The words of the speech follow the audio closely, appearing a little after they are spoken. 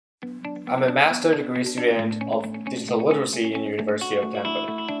I'm a master's degree student of digital literacy in the University of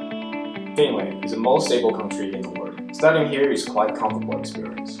Tampere. Finland is the most stable country in the world. Studying here is quite a comfortable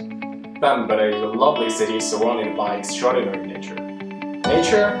experience. Tampere is a lovely city surrounded by extraordinary nature.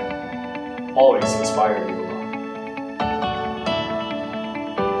 Nature always inspires you a lot.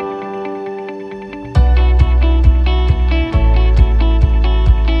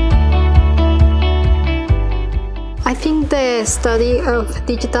 I think the study of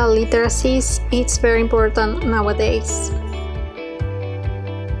digital literacies is very important nowadays.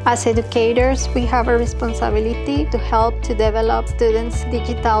 As educators, we have a responsibility to help to develop students'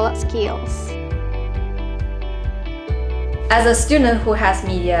 digital skills. As a student who has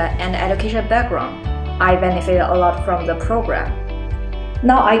media and education background, I benefited a lot from the program.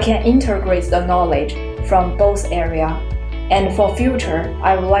 Now I can integrate the knowledge from both areas, and for future,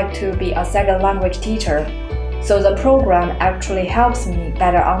 I would like to be a second language teacher. So the program actually helps me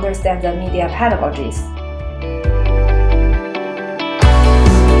better understand the media pedagogies.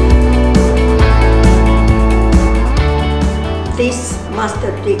 This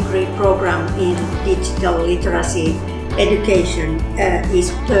master degree program in digital literacy education is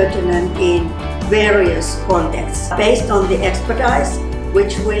pertinent in various contexts. Based on the expertise,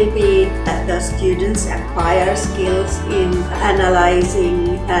 which will be that the students acquire skills in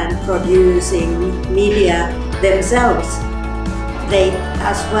analyzing and producing media themselves. They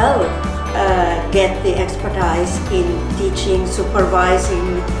as well get the expertise in teaching,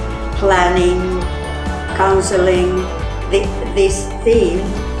 supervising, planning, counseling this theme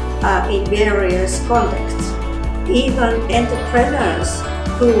in various contexts. Even entrepreneurs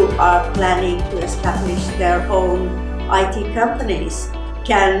who are planning to establish their own IT companies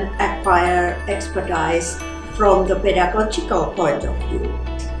can acquire expertise from the pedagogical point of view.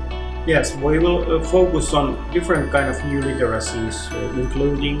 Yes, we will focus on different kind of new literacies,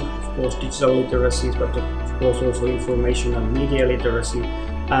 including, of course, digital literacies, but of course also information and media literacy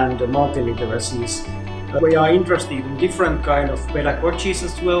and multi-literacies. We are interested in different kind of pedagogies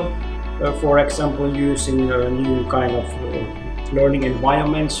as well. For example, using new kind of learning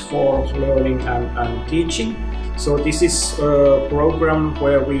environments for learning and teaching. So this is a program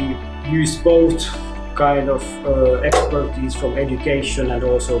where we use both kind of expertise from education and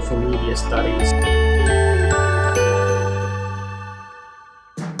also from media studies.